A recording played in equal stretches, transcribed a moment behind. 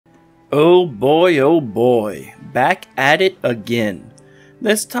Oh boy, back at it again.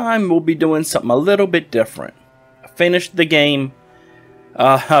 This time we'll be doing something a little bit different. I finished the game.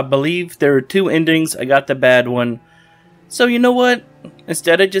 I believe there are two endings. I got the bad one. So you know what?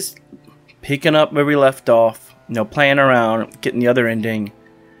 Instead of just picking up where we left off, playing around, getting the other ending,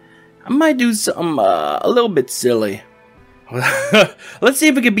 I might do something a little bit silly. Let's see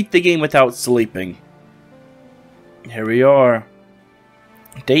if we can beat the game without sleeping. Here we are.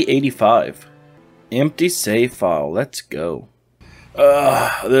 Day 85. Empty save file. Let's go.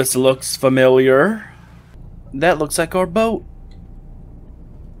 This looks familiar. That looks like our boat.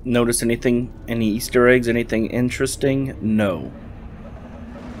 Notice anything? Any Easter eggs? Anything interesting? No.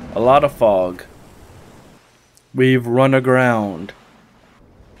 A lot of fog. We've run aground.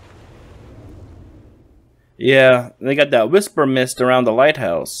 Yeah, they got that whisper mist around the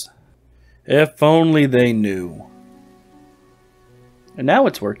lighthouse. If only they knew. And now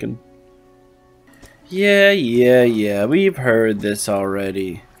it's working. Yeah, we've heard this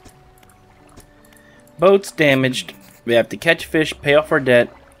already. Boat's damaged. We have to catch fish, pay off our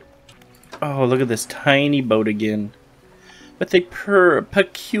debt. Oh, look at this tiny boat again. With a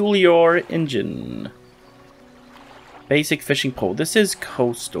peculiar engine. Basic fishing pole. This is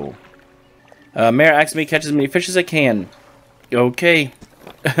coastal. Mayor asks me to catch as many fish as I can. Okay.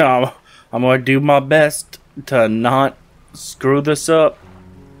 I'm gonna do my best to not screw this up.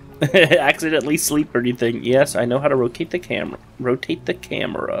 Accidentally sleep or anything. Yes, I know how to rotate the camera.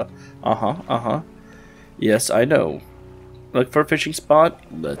 Yes, I know. Look for a fishing spot.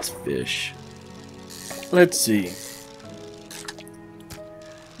 Let's fish. Let's see.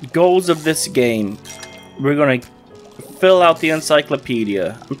 Goals of this game. We're gonna fill out the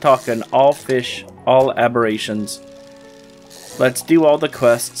encyclopedia. I'm talking all fish, all aberrations. Let's do all the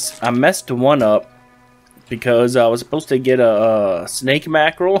quests. I messed one up because I was supposed to get a snake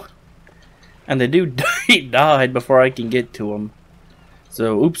mackerel, and the dude died before I can get to him.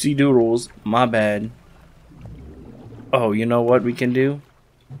 So, oopsie doodles, my bad. Oh, you know what we can do?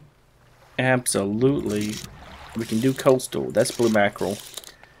 Absolutely. We can do coastal. That's blue mackerel.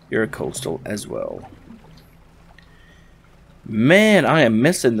 You're a coastal as well. Man, I am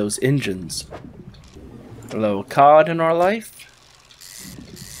missing those engines. A little cod in our life.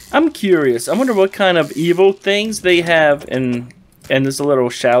 I'm curious. I wonder what kind of evil things they have in this little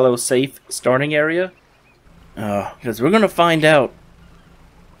shallow, safe starting area. Because we're going to find out.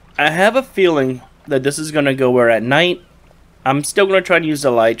 I have a feeling that this is going to go where at night, I'm still going to try to use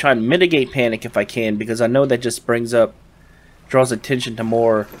the light, try and mitigate panic if I can, because I know that just draws attention to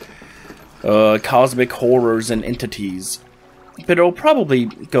more cosmic horrors and entities. But it'll probably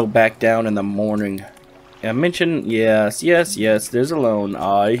go back down in the morning. I mentioned, yes, there's a loan.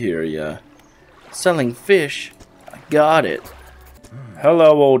 I hear ya. Selling fish? I got it.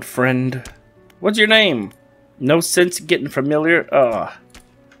 Hello, old friend. What's your name? No sense getting familiar?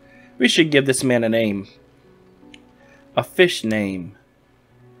 We should give this man a name. A fish name.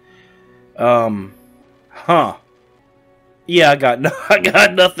 Yeah, I got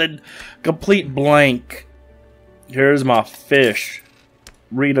nothing. Complete blank. Here's my fish.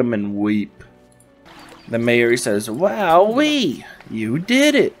 Read 'em and weep. The mayor says, "Wowee, you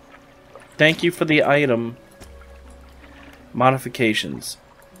did it. Thank you for the item." Modifications.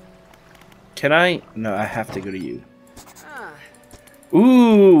 Can I? No, I have to go to you.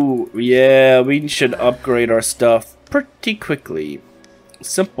 Ooh, yeah, we should upgrade our stuff pretty quickly.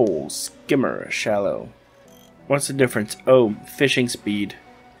 Simple, skimmer, shallow. What's the difference? Oh, fishing speed.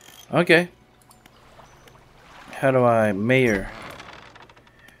 Okay. How do I, mayor?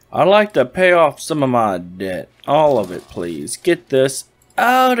 I'd like to pay off some of my debt. All of it, please. Get this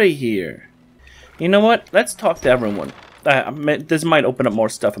out of here. You know what? Let's talk to everyone. This might open up more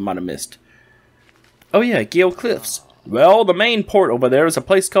stuff I might have missed. Oh yeah, Gale Cliffs. Well, the main port over there is a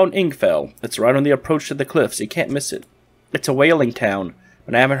place called Ingfell. It's right on the approach to the cliffs. You can't miss it. It's a whaling town,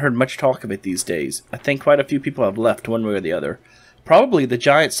 but I haven't heard much talk of it these days. I think quite a few people have left one way or the other. Probably the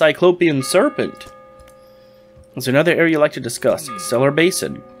giant cyclopean serpent. There's another area you'd like to discuss. Cellar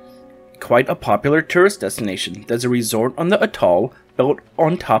Basin. Quite a popular tourist destination. There's a resort on the atoll built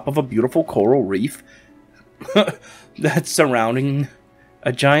on top of a beautiful coral reef that's surrounding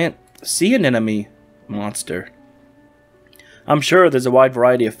a giant sea anemone monster. I'm sure there's a wide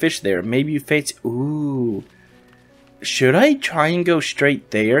variety of fish there. Maybe you fancy... Ooh. Should I try and go straight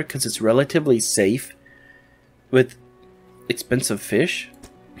there because it's relatively safe with expensive fish?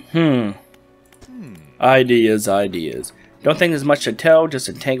 Ideas. Don't think there's much to tell, just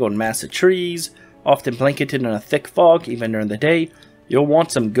a tangled mass of trees, often blanketed in a thick fog, even during the day. You'll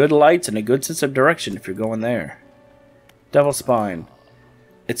want some good lights and a good sense of direction if you're going there. Devil Spine.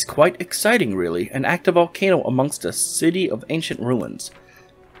 It's quite exciting, really. An active volcano amongst a city of ancient ruins.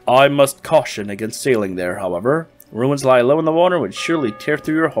 I must caution against sailing there, however. Ruins lie low in the water and would surely tear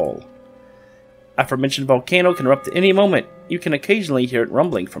through your hull. Aforementioned volcano can erupt at any moment. You can occasionally hear it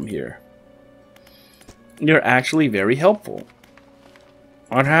rumbling from here. You're actually very helpful.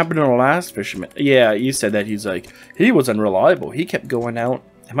 What happened to the last fisherman? Yeah, you said that he was unreliable. He kept going out.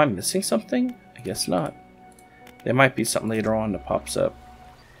 Am I missing something? I guess not. There might be something later on that pops up.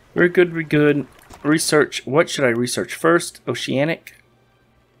 We're good, we're good. Research. What should I research first? Oceanic,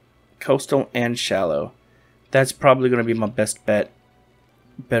 coastal, and shallow. That's probably going to be my best bet.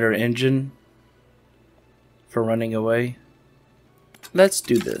 Better engine for running away. Let's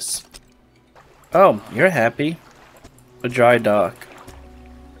do this. Oh, you're happy. A dry dock.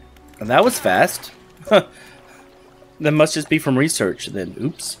 And that was fast. That must just be from research then.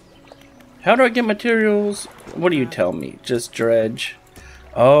 Oops. How do I get materials? What do you tell me? Just dredge.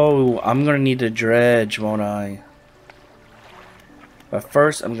 Oh, I'm gonna need to dredge, won't I? But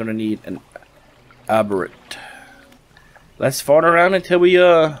first, I'm gonna need an archipelago. Let's fart around until we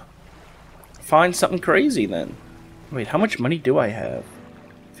find something crazy then. Wait, how much money do I have?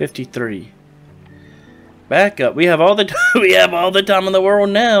 53. Back up. We have all the we have all the time in the world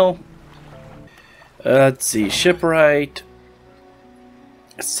now. Let's see. Shipwright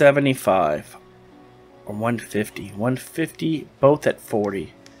 75 or 150. 150, both at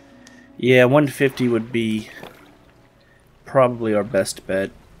 40. Yeah, 150 would be probably our best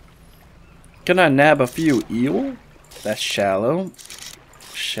bet. Can I nab a few eel? That's shallow.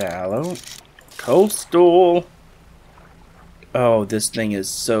 Shallow. Coastal. Oh, this thing is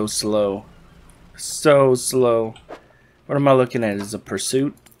so slow. So slow. What am I looking at? Is a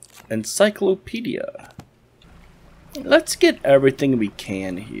pursuit? Encyclopedia. Let's get everything we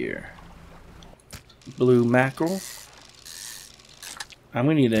can here. Blue mackerel. I'm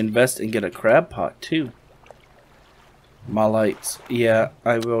gonna need to invest and get a crab pot too. My lights. Yeah,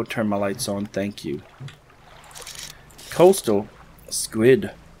 I will turn my lights on, thank you. Coastal.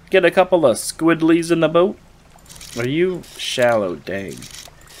 Squid. Get a couple of squidlies in the boat. Are you shallow? Dang.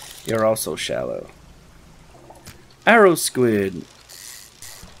 You're also shallow. Arrow squid.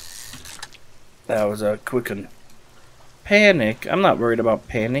 That was a quick one. Panic. I'm not worried about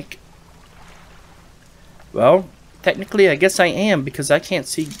panic. Well, technically I guess I am because I can't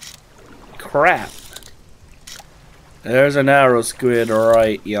see crap. There's an arrow squid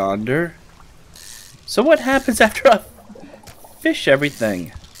right yonder. So what happens after I fish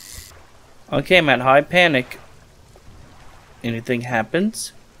everything? Okay, I'm at high panic. Anything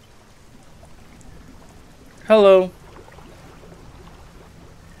happens? Hello.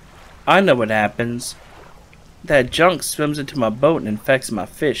 I know what happens. That junk swims into my boat and infects my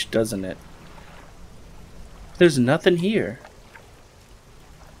fish, doesn't it? There's nothing here.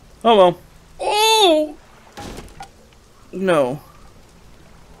 Oh well. Oh! No.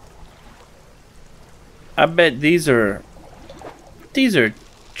 I bet these are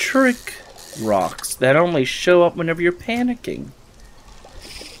trick rocks that only show up whenever you're panicking.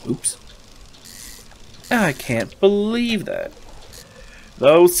 Oops. I can't believe that.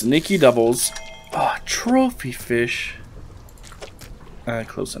 Those sneaky doubles. Ah, oh, trophy fish.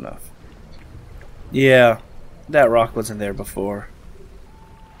 Close enough. Yeah, that rock wasn't there before.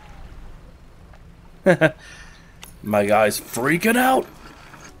 My guy's freaking out.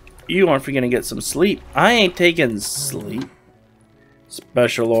 You aren't gonna get some sleep. I ain't taking sleep.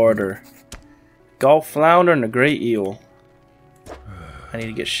 Special order. Gulf flounder and a gray eel. I need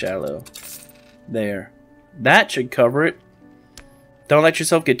to get shallow. There. That should cover it. Don't let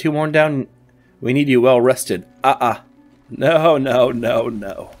yourself get too worn down. We need you well rested. No, no, no,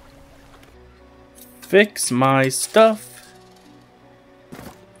 no. Fix my stuff.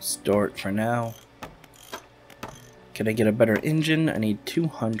 Store it for now. Can I get a better engine? I need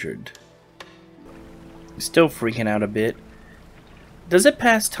 200. Still freaking out a bit. Does it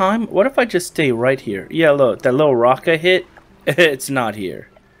pass time? What if I just stay right here? Yeah, look, that little rock I hit, it's not here.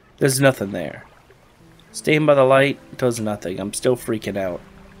 There's nothing there. Staying by the light does nothing. I'm still freaking out.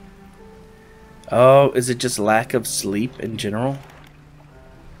 Oh, is it just lack of sleep in general?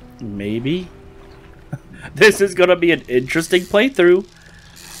 Maybe. This is gonna be an interesting playthrough.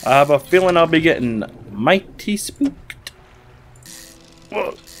 I have a feeling I'll be getting mighty spooked.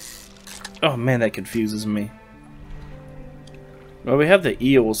 Whoa. Oh man, that confuses me. Well, we have the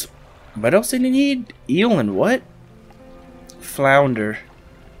eels. What else did you need? Eel and what? Flounder.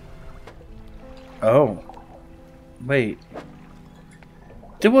 Oh. Wait.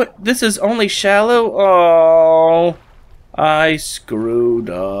 This is only shallow? Oh. I screwed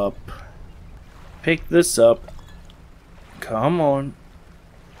up. Pick this up. Come on.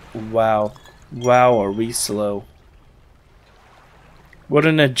 Wow. Wow, are we slow. What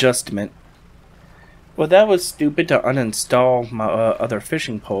an adjustment. Well, that was stupid to uninstall my other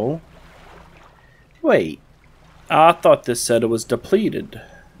fishing pole. Wait. I thought this said it was depleted.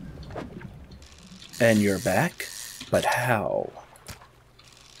 And you're back? But how?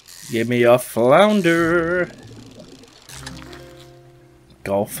 Give me a flounder.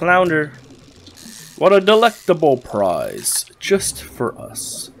 Go flounder. What a delectable prize. Just for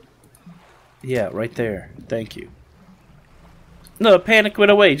us. Yeah, right there. Thank you. The panic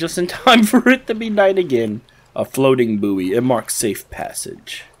went away just in time for it to be night again. A floating buoy. It marks safe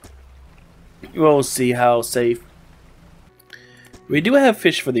passage. We'll see how safe. We do have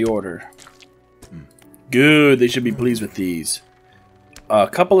fish for the order. Good, they should be pleased with these. A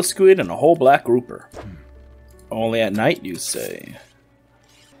couple of squid and a whole black grouper. Only at night, you say?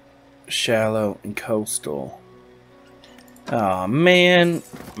 Shallow and coastal. Aw, man.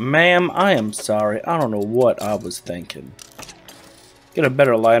 Ma'am, I am sorry. I don't know what I was thinking. Get a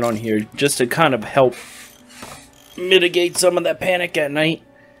better light on here just to kind of help mitigate some of that panic at night.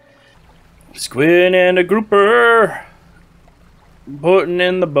 Squid and a grouper. Putting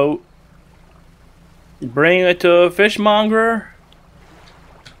in the boat. Bring it to a fishmonger.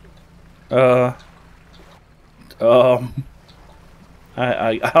 Huh.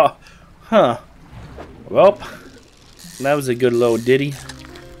 Well, that was a good little ditty.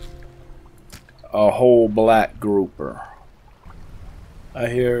 A whole black grouper. I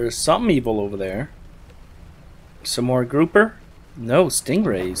hear something evil over there. Some more grouper? No,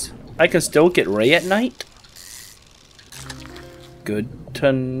 stingrays. I can still get ray at night? Good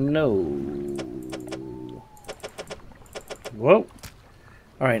to know. Whoa.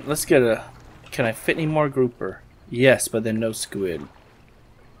 Alright, let's get a... Can I fit any more grouper? Yes, but then no squid.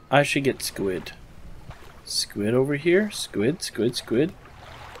 I should get squid. Squid over here? Squid, squid, squid.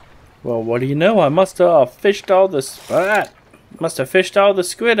 Well, what do you know? I must have fished all the... Must have fished all the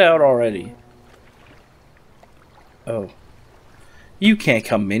squid out already. Oh. You can't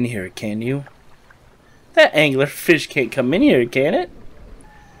come in here, can you? That anglerfish can't come in here, can it?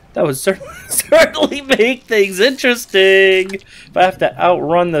 That would certainly make things interesting. If I have to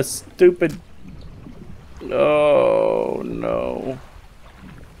outrun the stupid... Oh, no.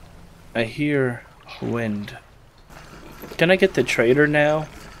 I hear wind. Can I get the trader now?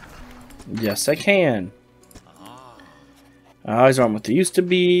 Yes, I can. Eyes aren't what they used to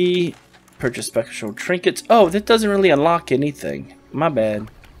be. Purchase special trinkets. Oh, that doesn't really unlock anything. My bad.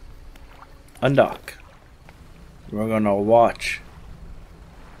 Undock. We're gonna watch.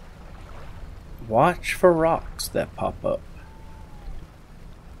 Watch for rocks that pop up.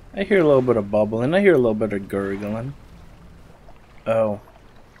 I hear a little bit of bubbling. I hear a little bit of gurgling. Oh.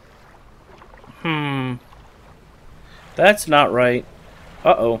 That's not right.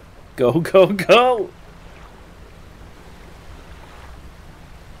 Uh-oh. Go, go, go!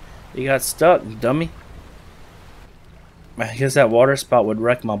 You got stuck, dummy. I guess that water spout would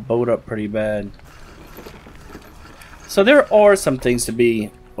wreck my boat up pretty bad. So there are some things to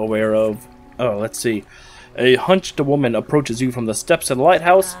be aware of. Oh, let's see. A hunched woman approaches you from the steps of the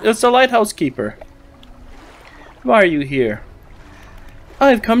lighthouse. It's the lighthouse keeper. Why are you here?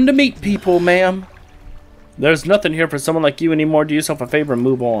 I've come to meet people, ma'am. There's nothing here for someone like you anymore. Do yourself a favor and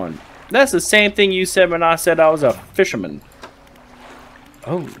move on. That's the same thing you said when I said I was a fisherman.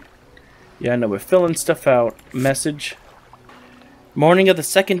 Oh. Yeah, I know, we're filling stuff out. Message. Morning of the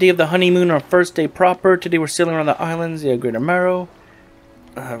second day of the honeymoon, our first day proper. Today we're sailing around the islands, the Greater Marrow.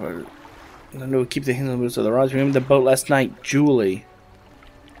 I know, keep the hands on the moves of the rods. Remember the boat last night, Julie.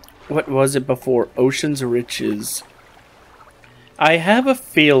 What was it before? Ocean's Riches. I have a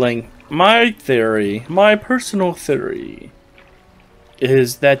feeling, my theory, my personal theory,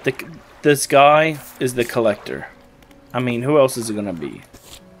 is that this guy is the collector. I mean, who else is it gonna be?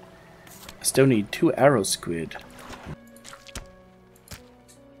 I still need 2 arrow squid.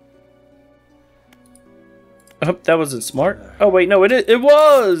 Oh, that wasn't smart. Oh wait, no, it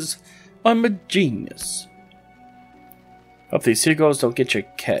was! I'm a genius. Hope these seagulls don't get your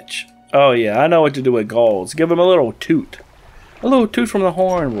catch. Oh yeah, I know what to do with gulls. Give them a little toot. A little toot from the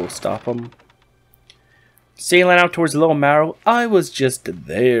horn will stop them. Sailing out towards the Little Marrow. I was just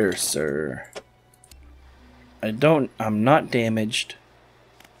there, sir. I'm not damaged.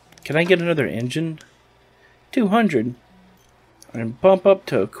 Can I get another engine? 200. And bump up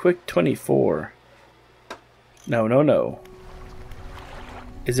to a quick 24. No, no, no.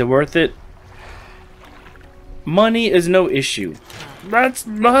 Is it worth it? Money is no issue. That's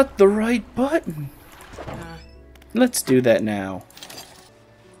not the right button. Let's do that now.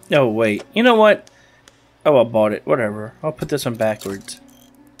 Oh, wait. You know what? Oh, I bought it. Whatever. I'll put this one backwards.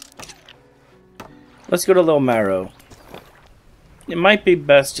 Let's go to Little Marrow. It might be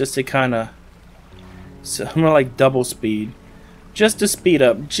best just to kind of... So I'm gonna like double speed. Just to speed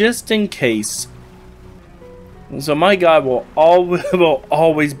up, just in case. So my guy will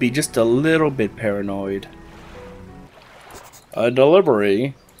always be just a little bit paranoid. A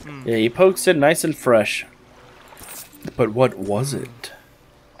delivery. Yeah, he pokes it nice and fresh. But what was it?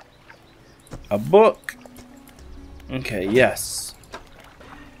 A book. Okay, yes.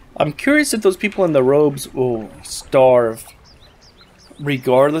 I'm curious if those people in the robes will starve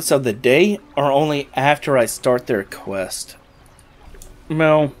regardless of the day or only after I start their quest.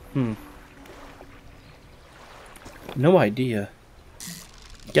 Well, no idea.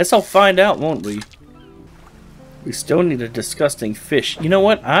 Guess I'll find out, won't we? We still need a disgusting fish. You know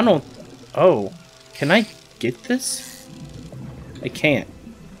what? I don't... Oh. Can I get this? I can't.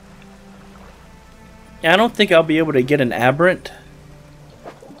 I don't think I'll be able to get an aberrant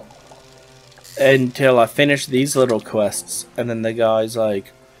until I finish these little quests. And then the guy's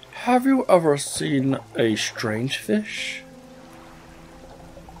like, have you ever seen a strange fish?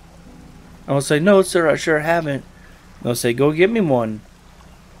 I'll say, no sir, I sure haven't. They'll say, go get me one.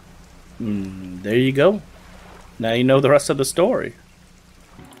 There you go. Now you know the rest of the story.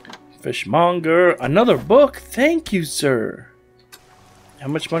 Fishmonger. Another book? Thank you, sir. How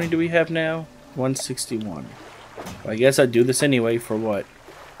much money do we have now? 161. Well, I guess I'd do this anyway for what?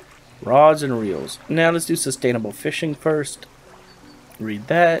 Rods and reels. Now let's do sustainable fishing first. Read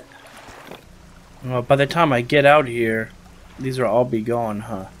that. Well, by the time I get out here, these will all be gone,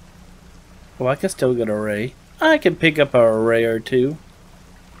 huh? Well, I can still get a ray. I can pick up a ray or two.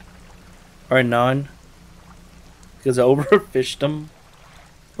 Or none. Because I overfished them.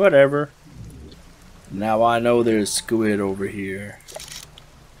 Whatever. Now I know there's squid over here.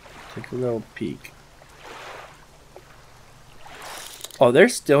 Take a little peek. Oh,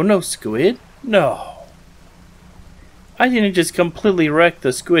 there's still no squid? No. I didn't just completely wreck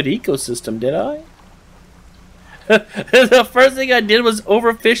the squid ecosystem, did I? The first thing I did was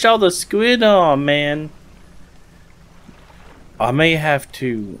overfish all the squid. Oh, man. I may have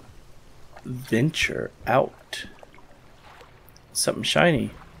to venture out. Something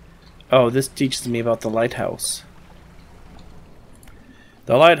shiny. Oh, this teaches me about the lighthouse.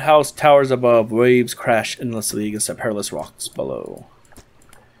 The lighthouse towers above. Waves crash endlessly against the perilous rocks below.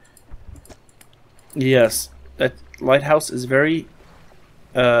 Yes, that lighthouse is very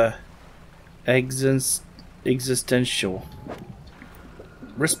existential.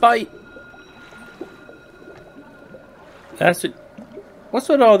 Respite. That's it. What's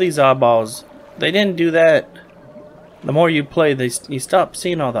with all these eyeballs? They didn't do that. The more you play, you stop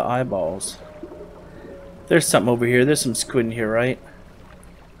seeing all the eyeballs. There's something over here. There's some squid in here, right?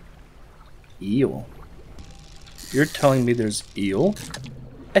 Eel. You're telling me there's eel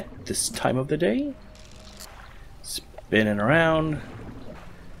at this time of the day? Spinning around.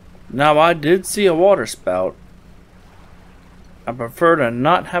 Now, I did see a water spout. I prefer to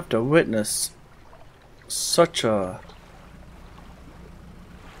not have to witness such a...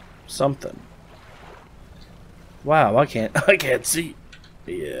 something. Wow, I can't see.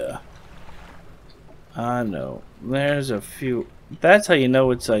 Yeah. I know. There's a few. That's how you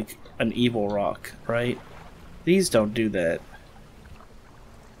know it's like an evil rock, right? These don't do that.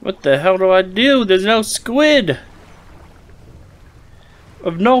 What the hell do I do? There's no squid.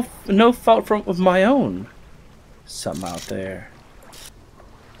 Of no fault of my own. Something out there.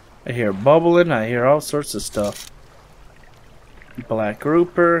 I hear bubbling. I hear all sorts of stuff. Black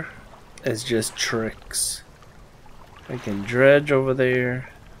grouper is just tricks. I can dredge over there.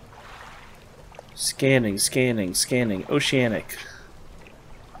 Scanning, scanning, scanning. Oceanic.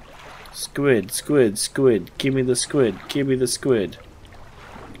 Squid, squid, squid. Give me the squid. Give me the squid.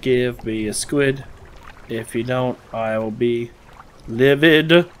 Give me a squid. If you don't, I will be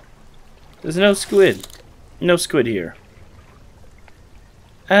livid. There's no squid. No squid here.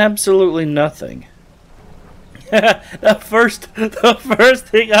 Absolutely nothing. The first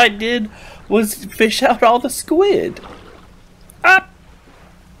thing I did was fish out all the squid. Ah!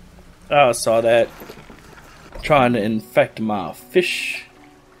 Oh, I saw that. Trying to infect my fish.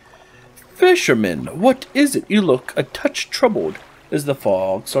 Fisherman, what is it? You look a touch troubled. Is the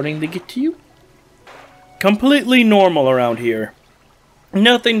fog starting to get to you? Completely normal around here.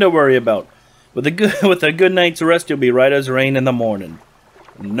 Nothing to worry about. With a good night's rest, you'll be right as rain in the morning.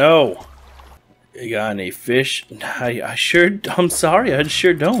 No. You got any fish? I'm sorry, I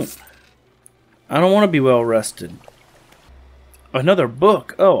sure don't. I don't want to be well rested. Another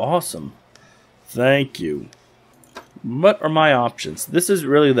book. Oh, awesome. Thank you. What are my options? This is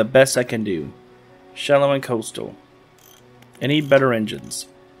really the best I can do. Shallow and coastal. Any better engines?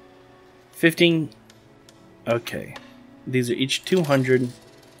 15 Okay. These are each 200.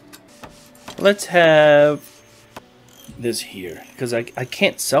 Let's have this here. Because I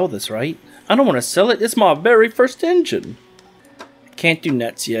can't sell this, right? I don't want to sell it. It's my very first engine. Can't do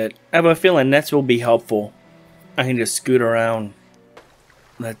nets yet. I have a feeling nets will be helpful. I can just scoot around.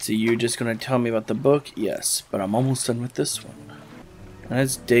 Let's see, you're just going to tell me about the book? Yes, but I'm almost done with this one. And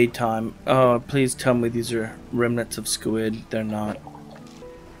it's daytime. Oh, please tell me these are remnants of squid. They're not.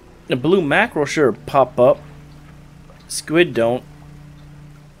 The blue mackerel sure pop up. Squid don't.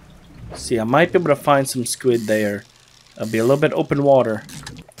 See, I might be able to find some squid there. It'll be a little bit open water.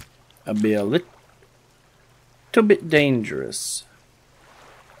 It'll be a little bit dangerous.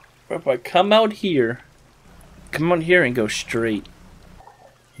 But if I come out here and go straight.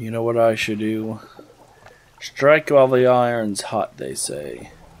 You know what I should do? Strike while the iron's hot, they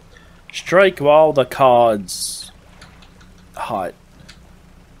say. Strike while the cod's hot.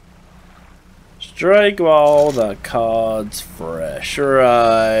 Strike while the cod's fresh.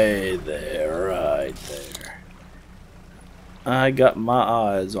 Right there, right there. I got my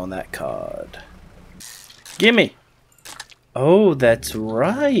eyes on that cod. Gimme! Oh, that's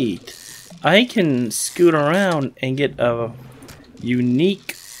right. I can scoot around and get a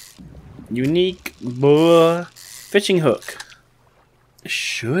unique fishing hook.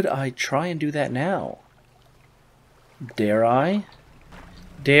 Should I try and do that now? Dare I?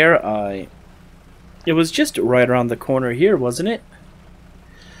 Dare I? It was just right around the corner here, wasn't it?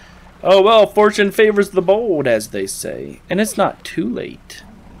 Oh well, fortune favors the bold, as they say. And it's not too late.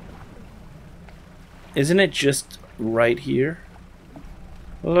 Isn't it just right here?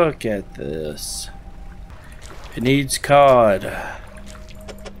 Look at this. It needs cod.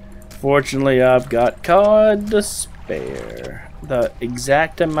 Fortunately, I've got cod to spare. The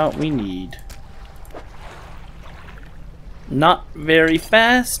exact amount we need. Not very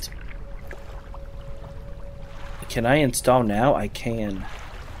fast. Can I install now? I can.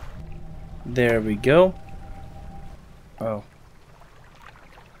 There we go. Oh.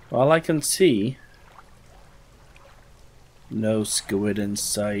 All I can see. No squid in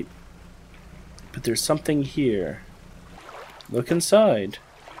sight. But there's something here. Look inside.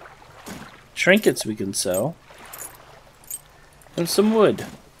 Trinkets we can sell. And some wood.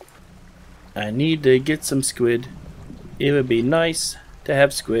 I need to get some squid. It would be nice to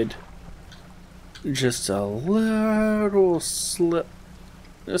have squid. Just a little slip.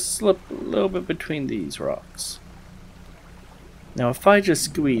 Just slip a little bit between these rocks. Now if I just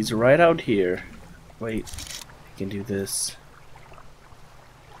squeeze right out here. Wait. I can do this.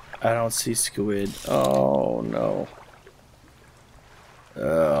 I don't see squid. Oh no.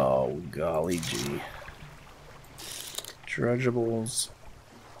 Oh golly gee. Dredgeables.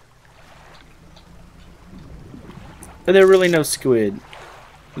 Are there really no squid?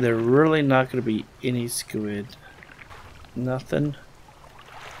 There really not going to be any squid. Nothing.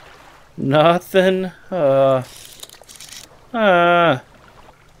 Nothing.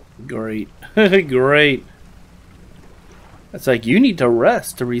 Great. Great. It's like you need to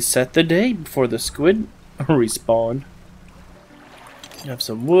rest to reset the day before the squid respawn. Have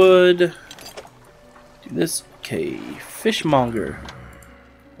some wood. Do this. Okay. Fishmonger.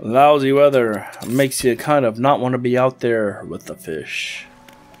 Lousy weather makes you kind of not want to be out there with the fish.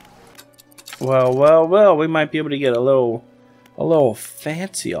 Well, well, well, we might be able to get a little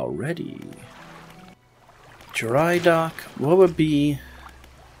fancy already. Dry dock. What would be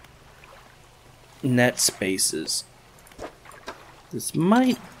net spaces? This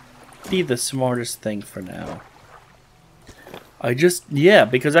might be the smartest thing for now. Yeah,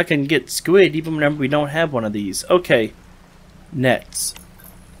 because I can get squid even whenever we don't have one of these. Okay. Nets.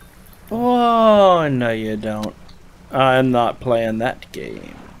 Oh, no you don't. I'm not playing that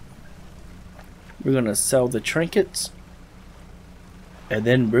game. We're gonna sell the trinkets. And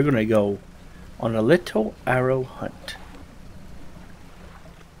then we're gonna go on a little arrow hunt.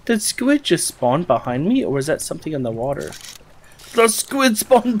 Did squid just spawn behind me, or was that something in the water? The squid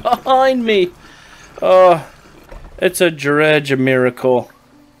spawned behind me! Oh, it's a dredge miracle.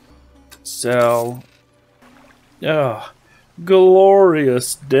 So, oh,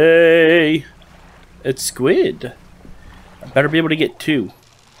 glorious day. It's squid. I better be able to get two.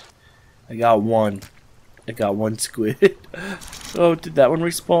 I got one. I got one squid. Oh, did that one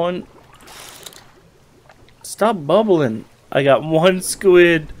respawn? Stop bubbling. I got one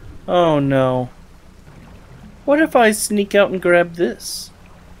squid. Oh no. What if I sneak out and grab this?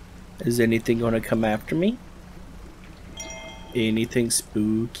 Is anything going to come after me? Anything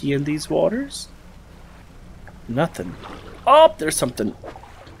spooky in these waters? Nothing. Oh, there's something.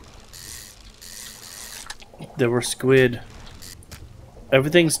 There were squid.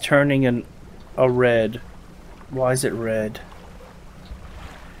 Everything's turning in a red. Why is it red?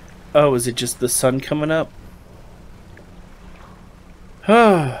 Oh, is it just the sun coming up?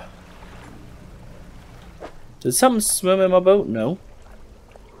 Did something swim in my boat? No.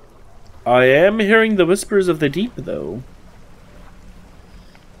 I am hearing the whispers of the deep, though.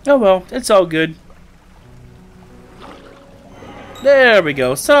 Oh well, it's all good. There we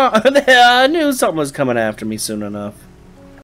go. So I knew something was coming after me soon enough.